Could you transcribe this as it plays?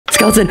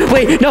skeleton.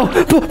 Wait, no,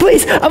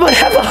 please, I'm gonna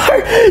have a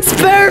heart.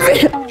 Spare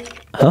me.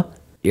 Huh?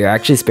 You're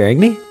actually sparing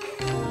me?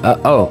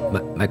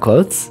 Oh, my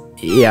clothes?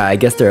 Yeah, I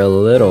guess they're a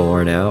little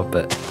worn out,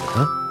 but...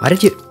 Huh? Why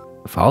did you...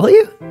 follow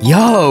you?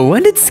 Yo,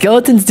 when did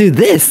skeletons do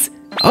this?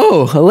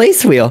 Oh, a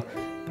lace wheel.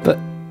 But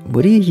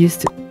what do you use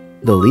to...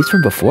 the leaves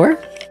from before?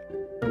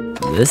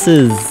 This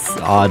is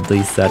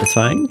oddly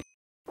satisfying.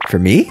 For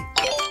me?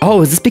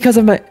 Oh, is this because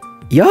of my...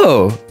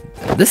 Yo,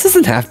 this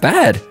isn't half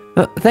bad.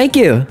 Thank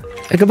you.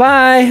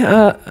 Goodbye.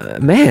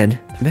 Man,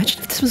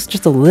 imagine if this was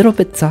just a little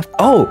bit soft.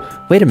 Oh,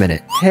 wait a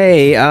minute.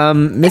 Hey,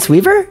 Miss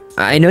Weaver?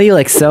 I know you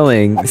like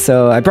sewing,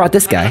 so I brought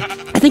this guy.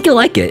 I think you'll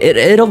like it.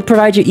 It'll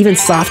provide you even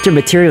softer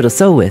material to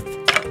sew with.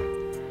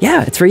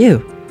 Yeah, it's for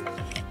you.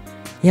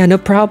 Yeah, no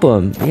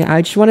problem. Yeah,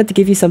 I just wanted to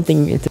give you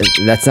something.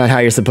 That's not how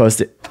you're supposed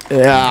to.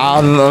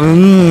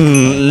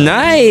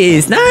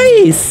 Nice,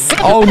 nice.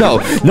 Oh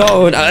no,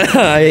 no.